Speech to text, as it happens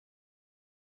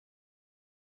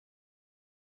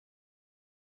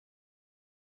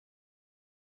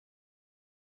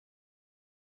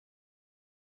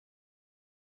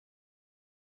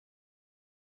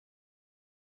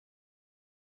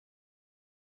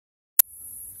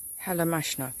Hello, my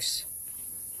schnooks.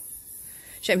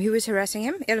 Shame, who was harassing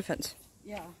him? Elephant.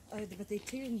 Yeah, but they're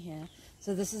two in here.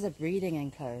 So this is a breeding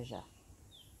enclosure.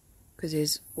 Because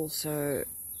there's also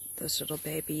this little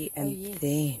baby, and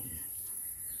then...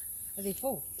 Are they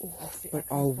full? Oh, but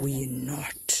are we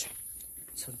not?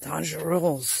 So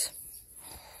dangerous.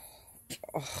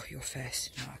 Oh, your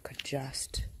face. No, I could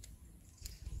just...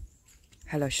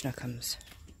 Hello, schnookums.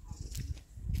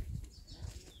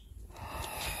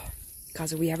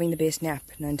 Guys, are we having the best nap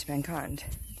known to mankind?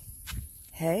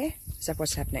 Hey? Is that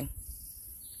what's happening?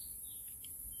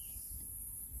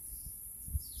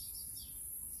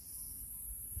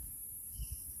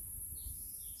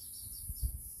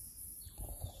 Oh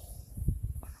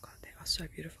my god, they are so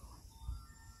beautiful.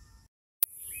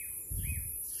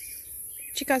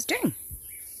 What you guys doing?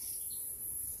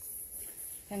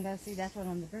 Can go see that one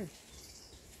on the bridge.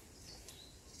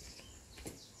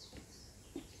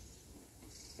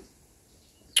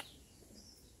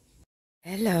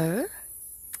 Hello?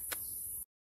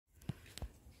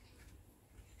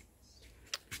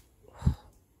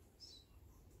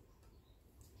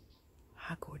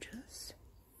 How gorgeous.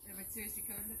 Yeah, but seriously,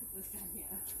 come look at this down here.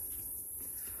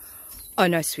 Oh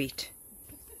no, sweet.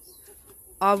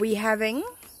 Are we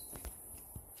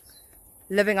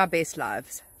living our best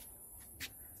lives?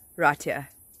 Right here.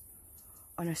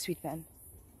 Oh no, sweet man.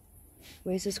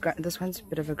 Where's this? This one's a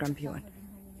bit of a grumpy one.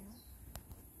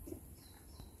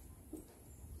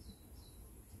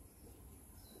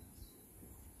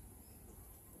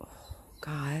 Oh,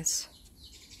 guys.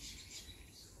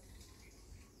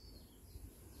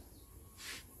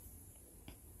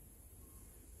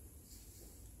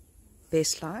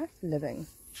 Best life living.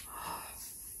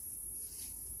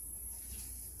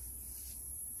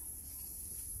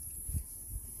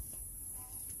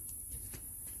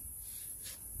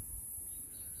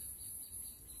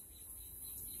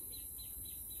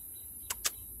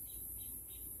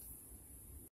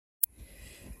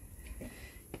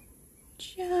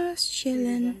 Just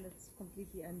chilling. One that's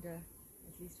completely under,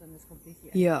 at least one that's completely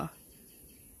under. Yeah.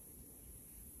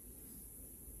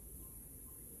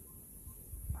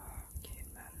 Okay,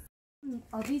 man.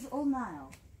 Are these all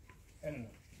Nile? No,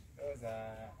 those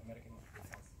are American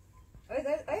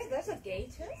tortoises. Those are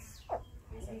gators?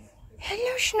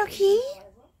 Hello, Snooky.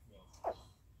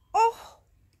 Oh,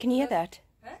 can you hear that?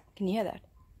 Huh? Can you hear that?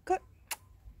 Go.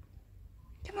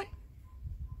 Come on.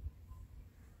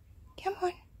 Come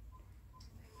on.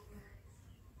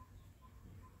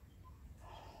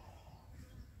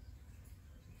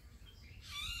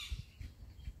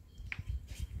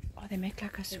 Oh, they make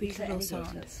like a sweet little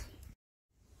sound.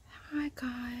 Hi,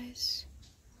 guys.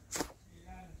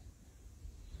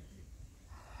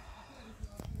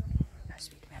 No,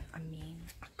 sweet man. I mean,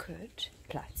 I could.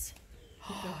 Platz.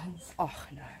 Oh,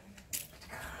 no.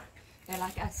 They're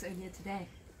like us earlier today.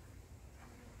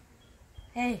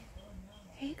 Hey.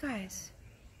 Hey, guys.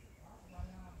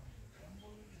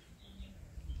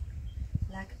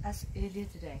 Like us earlier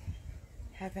today.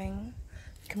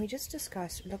 Can we just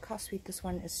discuss, look how sweet this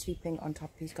one is sleeping on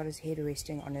top. He's got his head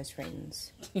resting on his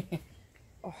friends.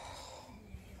 Oh.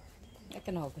 I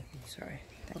can hold it. Sorry.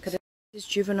 Look at it. This is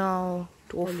juvenile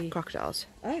dwarf crocodiles.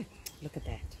 Oh, look at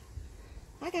that.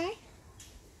 Okay.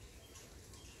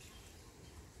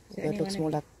 That looks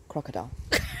more like crocodile.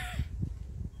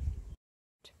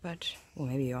 But, well,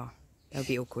 maybe you are. That would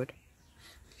be awkward.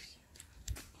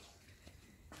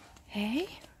 Hey?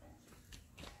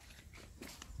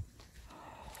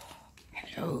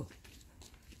 Hello.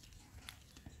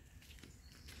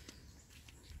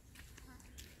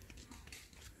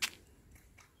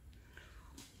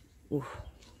 Ooh,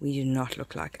 we do not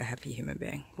look like a happy human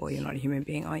being. Well, you're not a human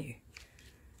being, are you?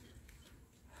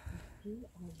 Who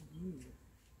are you?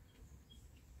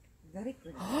 Very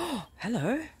pretty. Oh,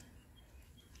 hello.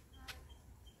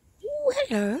 Ooh,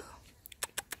 hello.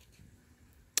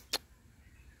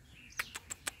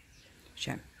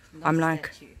 Shame. I'm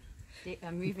like...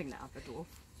 I'm moving now, the dwarf.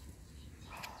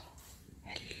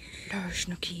 Hello,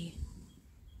 Snooky.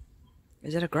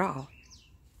 Is it a growl?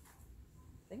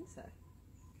 I think so.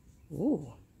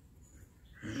 Ooh.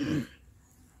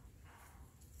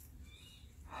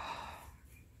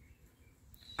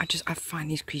 I find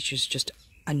these creatures just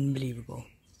unbelievable.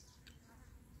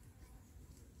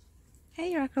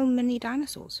 Hey, you're like little mini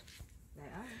dinosaurs. They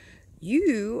are.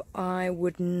 You, I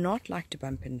would not like to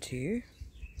bump into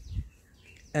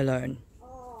alone,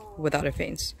 without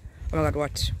offense. Oh my god,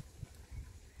 what?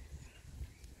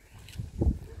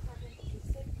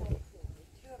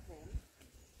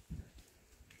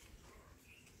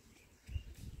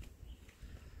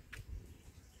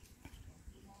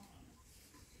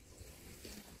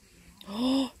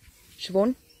 Oh,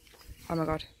 Siobhan, Oh my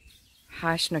god.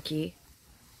 Hi, Snooky.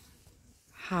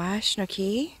 Hi,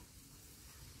 Snooky.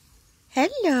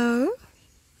 Hello.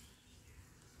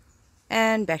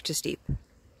 And back to sleep.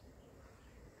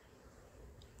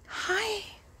 Hi.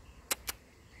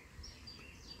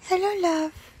 Hello,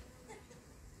 love.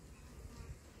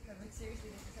 No, but seriously,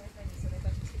 this is so funny. So they've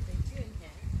got two in here.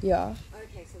 Yeah.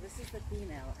 Okay, so this is the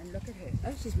female, and look at her.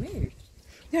 Oh, she's moved.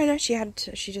 No,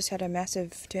 she just had a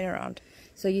massive turnaround.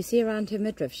 So you see around her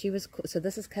midriff, so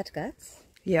this is cut guts,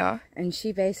 Yeah. and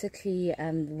she basically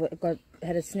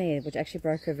had a snare, which actually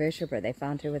broke her vertebra. They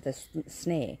found her with a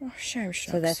snare. Oh, shame.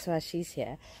 So that's why she's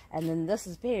here. And then this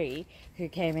is Berry, who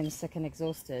came in sick and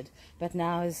exhausted, but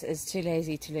now is too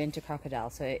lazy to learn to crocodile,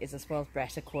 so is a spoiled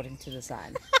brat according to the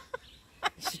sign.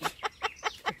 It's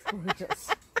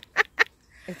gorgeous.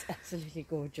 It's absolutely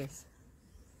gorgeous.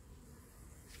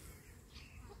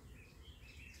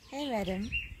 Hey, madam.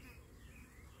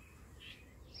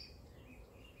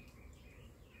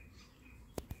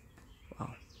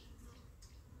 Wow.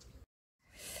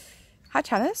 Hi,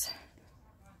 Thomas.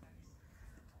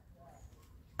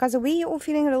 Guys, are we all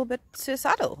feeling a little bit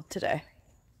suicidal today?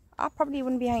 I probably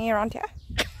wouldn't be hanging around here.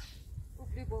 Oh,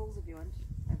 blue balls if you want.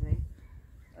 Have they?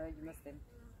 Oh, you missed them.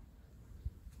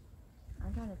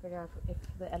 I'm trying to figure out if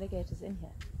the alligator's in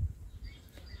here.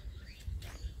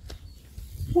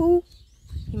 Woo.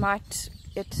 It might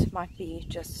be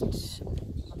just,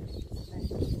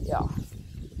 yeah.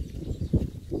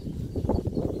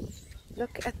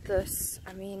 Look at this.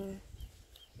 I mean,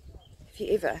 if you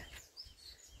ever,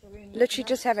 literally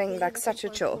just having like such a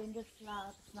chill.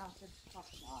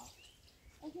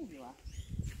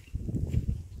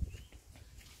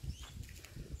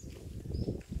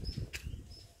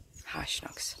 Hi,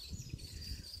 Schnooks.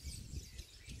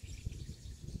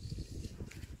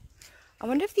 I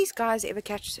wonder if these guys ever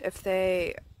catch, if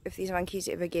these monkeys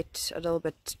ever get a little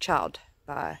bit chowed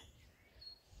by.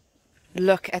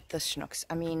 Look at this, Schnooks.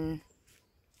 I mean,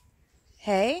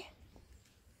 hey.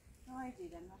 No, I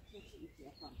did. I'm not here to eat you.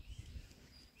 I promise.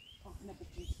 Oh, no, but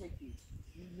you said you.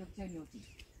 You look so naughty.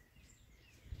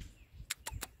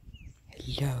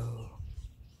 Hello.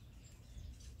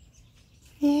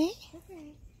 Hey.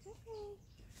 Okay.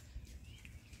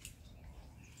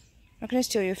 I'm not going to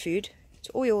steal your food. It's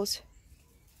all yours.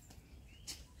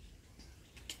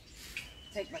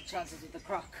 Take my chances with the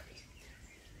croc.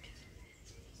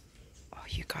 Oh,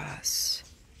 you guys.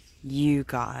 You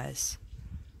guys.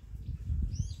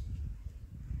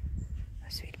 Oh,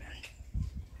 sweet man.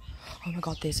 Oh my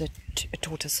god, there's a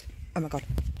tortoise. Oh my god.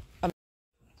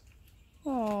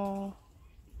 Oh.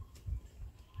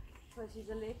 So she's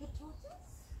a leopard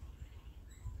tortoise?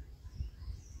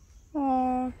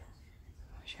 Oh.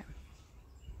 Shame.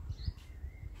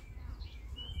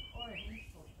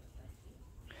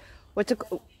 What's it?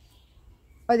 Oh,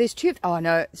 there's two. Oh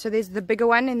no. So there's the bigger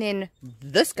one, and then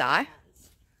this guy,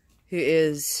 who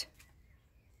is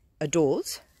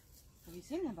adores. Have you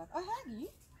seen him? Oh, have you?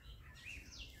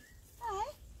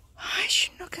 Hi. Hi,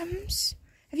 Schnookums.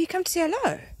 Have you come to say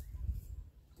hello?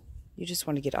 You just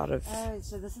want to get out of. Oh,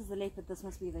 so this is the leopard. This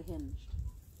must be the hinged.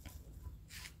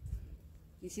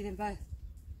 You see them both?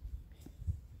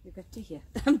 You've got two here.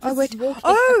 Oh wait.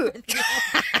 Oh.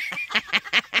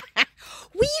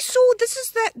 We saw. This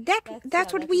is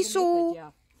that's what we saw. Leopard,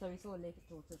 yeah. So we saw a leopard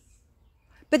tortoise.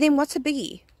 But then what's a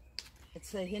biggie?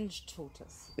 It's a hinged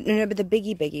tortoise. No, but the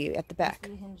biggie at the back.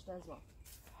 Must be hinged as well.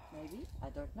 Maybe? I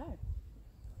don't know.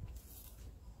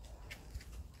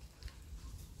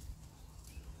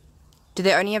 Do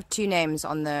they only have two names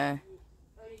on the...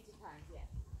 Only 2 times,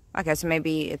 yeah. Okay, so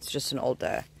maybe it's just an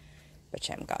older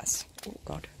Bacham, guys. Oh,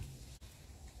 God.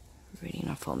 Really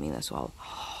not filming this well.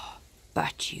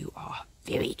 But you are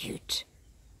very cute.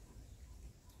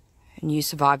 And you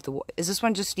survived the war. Is this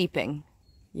one just sleeping?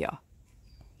 Yeah.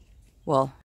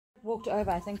 Well. Walked over.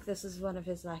 I think this is one of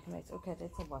his mates. Okay,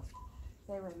 that's a wasp.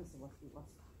 Stay away, Mr. Waspy Wasp.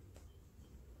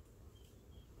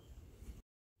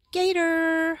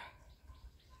 Gator!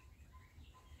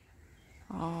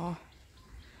 Oh.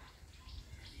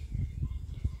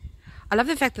 I love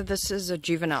the fact that this is a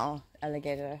juvenile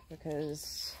alligator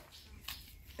because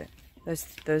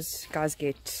those guys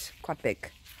get quite big.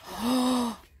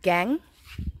 Gang.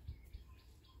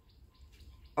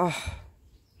 Oh.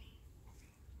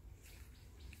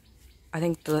 I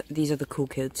think these are the cool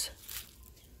kids.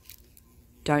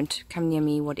 Don't come near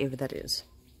me, whatever that is.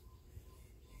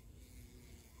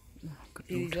 Oh, good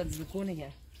See these Lord. ones in the corner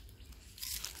here.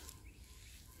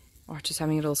 Oh, just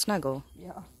having a little snuggle.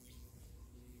 Yeah. Oh,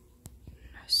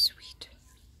 sweet.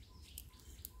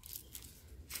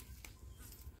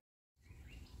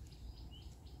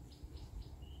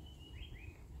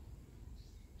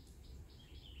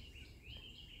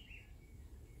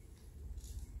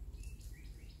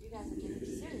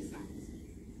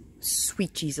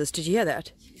 Sweet Jesus, did you hear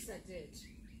that? Yes, I did.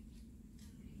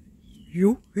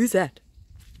 You? Who's that?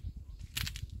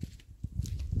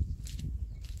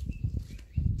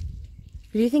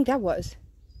 Who do you think that was?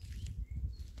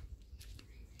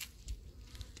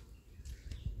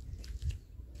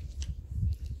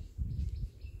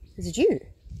 Is it you?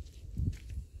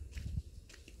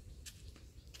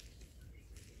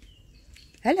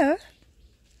 Hello?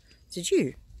 Is it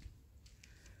you?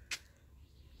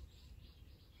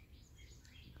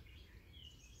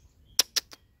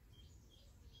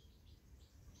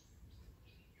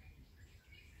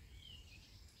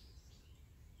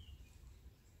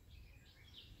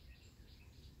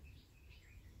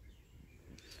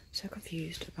 So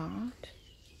confused about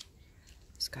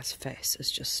this guy's face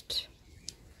is just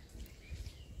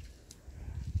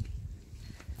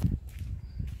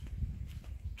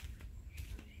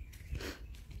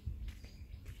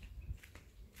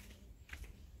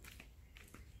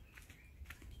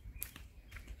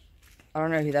I don't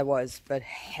know who that was, but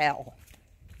hell.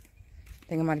 I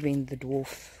think it might have been the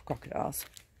dwarf crocodiles.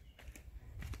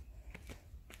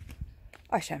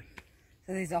 Oh, shame.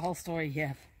 So there's a whole story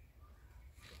here.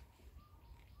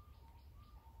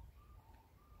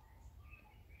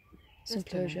 This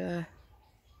enclosure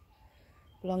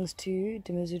belongs to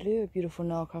Dimizulu, a beautiful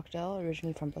Nile crocodile,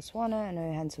 originally from Botswana, and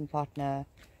her handsome partner,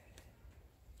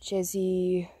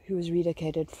 Chezi, who was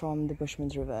relocated from the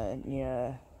Bushman's River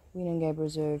near Weenengabe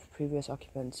Reserve. Previous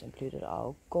occupants included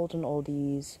our golden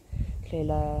oldies,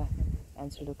 Clela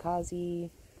and Sulukazi,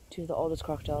 two of the oldest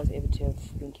crocodiles ever to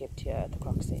have been kept here at the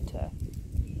Croc Centre.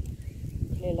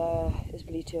 Clela is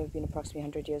believed to have been approximately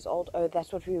 100 years old. Oh,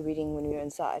 that's what we were reading when we were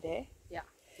inside, eh? Yeah,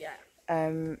 yeah.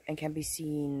 And can be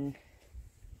seen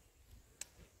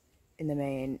in the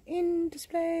main inn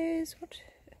displays. What?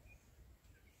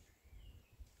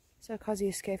 So Kazi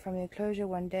escaped from the enclosure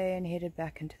one day and headed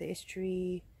back into the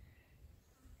estuary.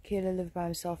 Kela lived by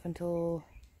himself until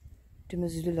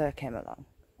Dumazula came along.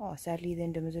 Oh, sadly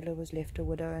then Dumazula was left a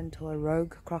widow until a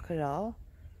rogue crocodile.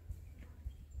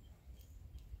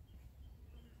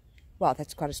 Wow,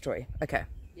 that's quite a story. Okay.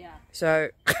 Yeah. So,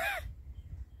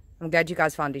 I'm glad you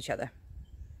guys found each other.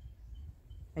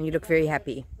 And you look very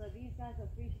happy. So these guys are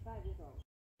 3 to 5 years old.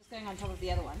 Just going on top of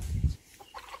the other one.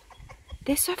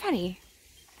 They're so funny.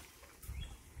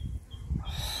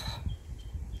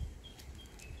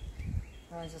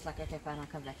 I was just like, okay, fine, I'll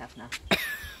come back up now.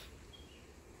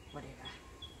 Whatever.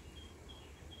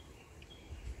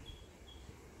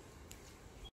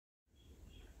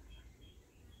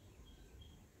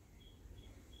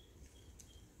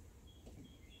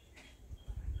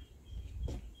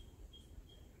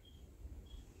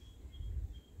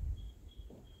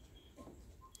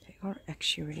 I can't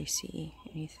actually really see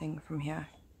anything from here.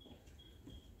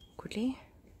 Quickly.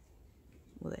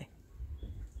 Will they?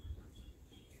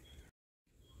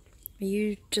 Are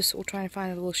you just all trying to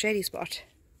find a little shady spot?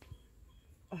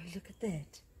 Oh, look at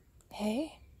that.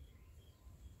 Hey?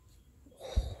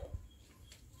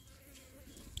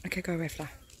 Okay, go away, fly.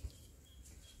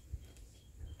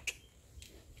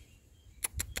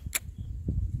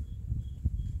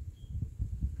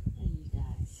 Hey, you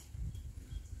guys.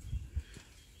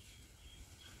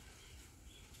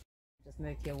 Just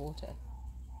murkier water.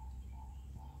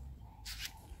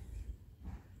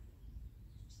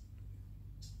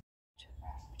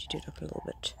 But you did look a little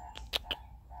bit.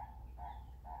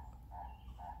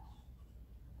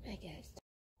 There goes.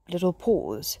 Little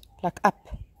paws, like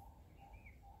up.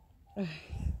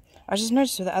 I just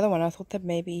noticed with the other one, I thought that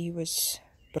maybe he was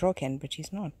broken, but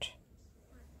he's not.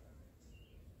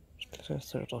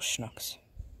 Just little schnocks.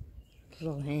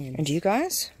 Little hands. And you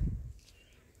guys?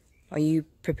 Are you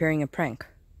preparing a prank?